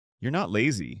You're not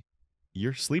lazy.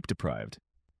 You're sleep deprived.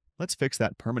 Let's fix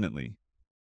that permanently.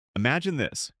 Imagine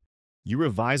this. You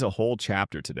revise a whole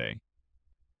chapter today,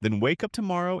 then wake up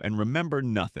tomorrow and remember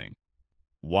nothing.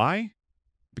 Why?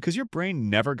 Because your brain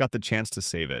never got the chance to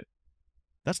save it.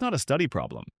 That's not a study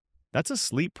problem. That's a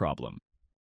sleep problem.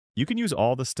 You can use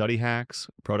all the study hacks,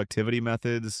 productivity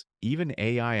methods, even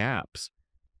AI apps.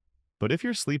 But if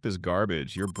your sleep is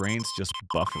garbage, your brain's just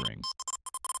buffering.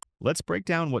 Let's break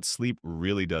down what sleep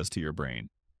really does to your brain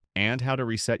and how to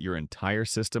reset your entire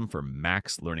system for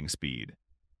max learning speed.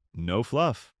 No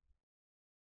fluff.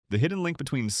 The hidden link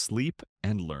between sleep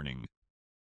and learning.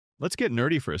 Let's get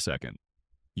nerdy for a second.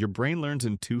 Your brain learns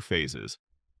in two phases: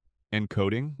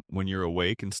 encoding, when you're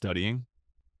awake and studying;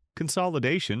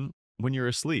 consolidation, when you're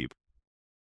asleep.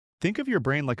 Think of your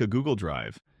brain like a Google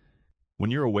Drive.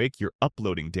 When you're awake, you're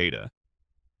uploading data.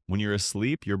 When you're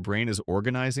asleep, your brain is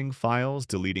organizing files,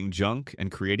 deleting junk,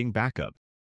 and creating backup.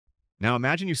 Now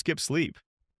imagine you skip sleep.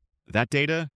 That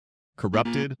data,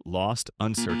 corrupted, lost,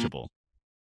 unsearchable.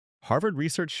 Harvard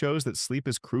research shows that sleep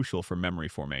is crucial for memory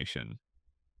formation.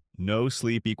 No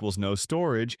sleep equals no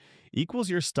storage equals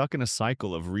you're stuck in a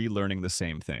cycle of relearning the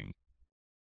same thing.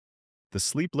 The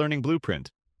sleep learning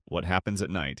blueprint: what happens at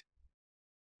night.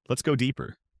 Let's go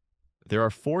deeper. There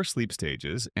are 4 sleep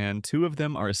stages, and 2 of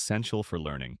them are essential for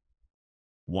learning.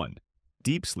 1.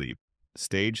 Deep sleep,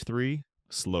 stage 3,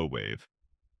 slow wave.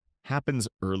 Happens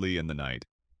early in the night.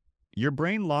 Your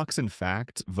brain locks in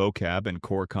facts, vocab, and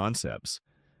core concepts,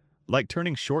 like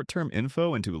turning short-term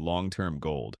info into long-term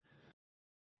gold.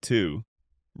 2.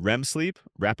 REM sleep,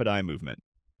 rapid eye movement.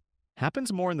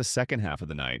 Happens more in the second half of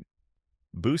the night.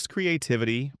 Boosts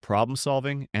creativity,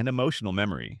 problem-solving, and emotional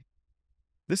memory.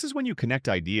 This is when you connect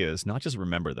ideas, not just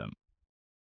remember them.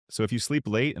 So if you sleep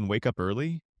late and wake up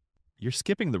early, you're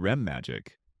skipping the REM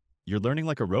magic. You're learning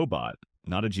like a robot,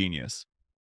 not a genius.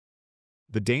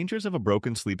 The dangers of a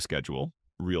broken sleep schedule,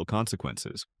 real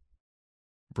consequences.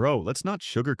 Bro, let's not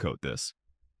sugarcoat this.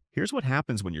 Here's what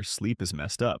happens when your sleep is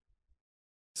messed up.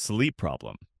 Sleep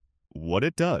problem. What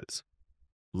it does.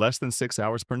 Less than 6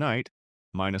 hours per night,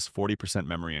 minus 40%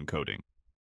 memory encoding.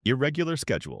 Irregular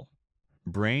schedule.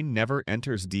 Brain never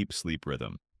enters deep sleep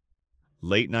rhythm.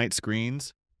 Late night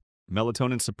screens.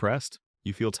 Melatonin suppressed.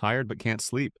 You feel tired but can't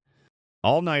sleep.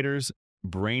 All-nighters.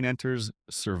 Brain enters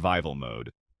survival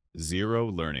mode. Zero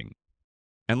learning.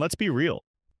 And let's be real.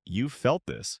 You've felt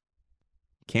this.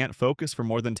 Can't focus for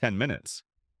more than 10 minutes.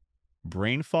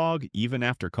 Brain fog even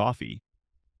after coffee.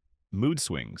 Mood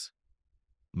swings.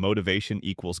 Motivation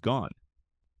equals gone.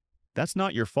 That's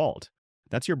not your fault.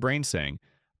 That's your brain saying,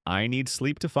 I need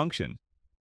sleep to function.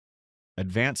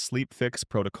 Advanced sleep fix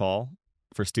protocol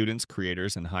for students,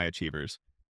 creators, and high achievers.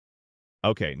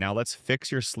 Okay, now let's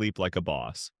fix your sleep like a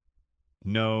boss.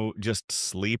 No, just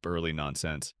sleep early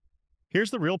nonsense.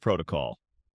 Here's the real protocol.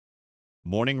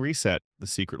 Morning reset, the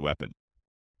secret weapon.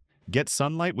 Get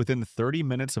sunlight within 30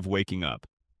 minutes of waking up.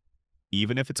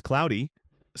 Even if it's cloudy,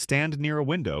 stand near a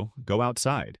window, go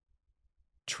outside.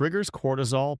 Triggers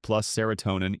cortisol plus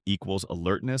serotonin equals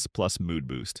alertness plus mood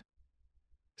boost.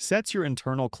 Sets your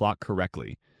internal clock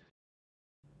correctly.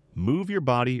 Move your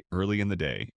body early in the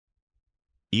day.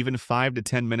 Even 5 to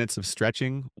 10 minutes of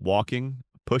stretching, walking,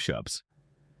 push-ups.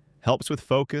 Helps with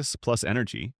focus plus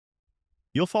energy.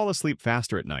 You'll fall asleep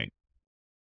faster at night.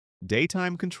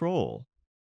 Daytime control.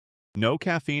 No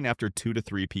caffeine after 2 to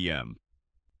 3 p.m.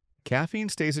 Caffeine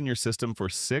stays in your system for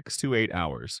 6 to 8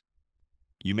 hours.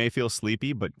 You may feel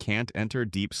sleepy but can't enter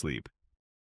deep sleep.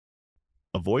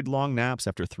 Avoid long naps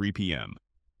after 3 p.m.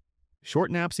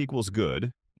 Short naps equals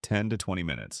good, 10 to 20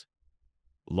 minutes.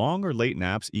 Long or late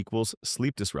naps equals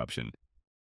sleep disruption.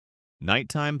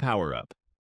 Nighttime power-up.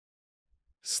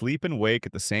 Sleep and wake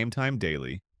at the same time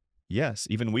daily. Yes,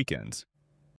 even weekends.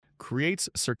 Creates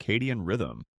circadian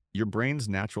rhythm, your brain's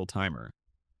natural timer.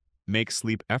 Makes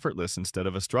sleep effortless instead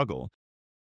of a struggle.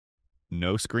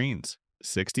 No screens,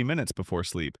 60 minutes before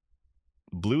sleep.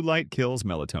 Blue light kills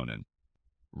melatonin.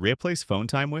 Replace phone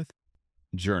time with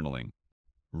journaling.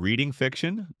 Reading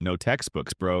fiction, no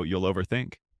textbooks, bro, you'll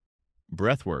overthink.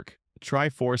 Breathwork, try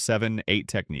 4-7-8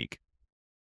 technique.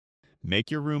 Make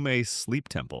your room a sleep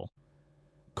temple.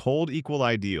 Cold equal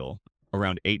ideal,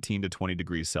 around 18 to 20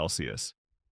 degrees Celsius.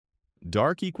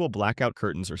 Dark equal blackout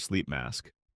curtains or sleep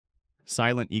mask.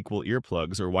 Silent equal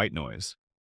earplugs or white noise.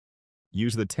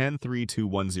 Use the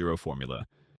 10-3-2-1-0 formula.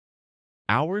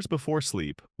 Hours before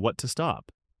sleep, what to stop.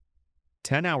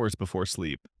 10 hours before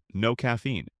sleep, no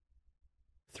caffeine.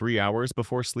 3 hours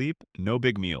before sleep, no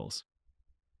big meals.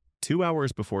 2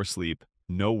 hours before sleep,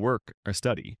 no work or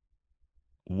study.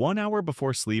 1 hour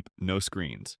before sleep, no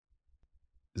screens.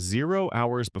 0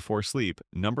 hours before sleep,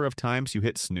 number of times you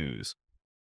hit snooze.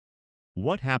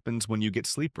 What happens when you get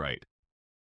sleep right?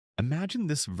 Imagine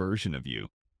this version of you.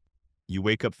 You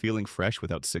wake up feeling fresh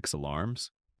without 6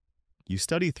 alarms. You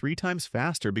study 3 times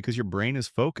faster because your brain is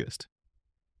focused.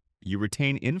 You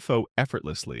retain info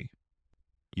effortlessly.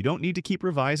 You don't need to keep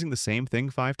revising the same thing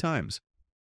 5 times.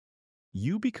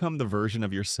 You become the version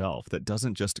of yourself that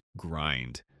doesn't just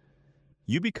grind.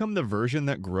 You become the version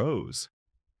that grows.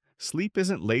 Sleep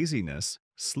isn't laziness.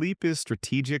 Sleep is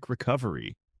strategic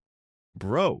recovery.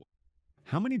 Bro,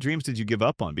 how many dreams did you give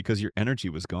up on because your energy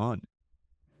was gone?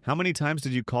 How many times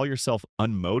did you call yourself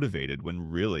unmotivated when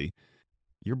really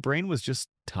your brain was just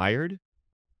tired?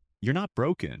 You're not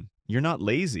broken. You're not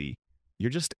lazy. You're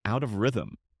just out of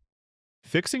rhythm.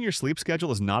 Fixing your sleep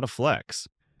schedule is not a flex.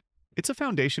 It's a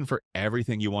foundation for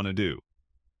everything you want to do.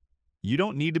 You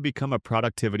don't need to become a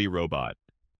productivity robot,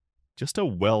 just a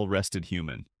well-rested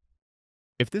human.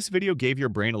 If this video gave your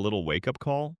brain a little wake-up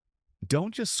call,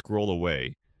 don't just scroll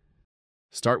away.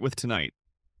 Start with tonight.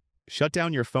 Shut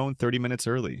down your phone 30 minutes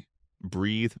early.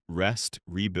 Breathe, rest,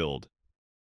 rebuild.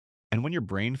 And when your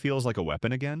brain feels like a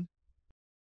weapon again,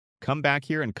 come back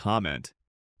here and comment.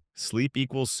 Sleep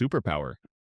equals superpower.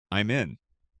 I'm in.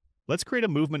 Let's create a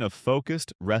movement of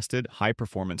focused, rested,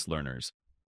 high-performance learners.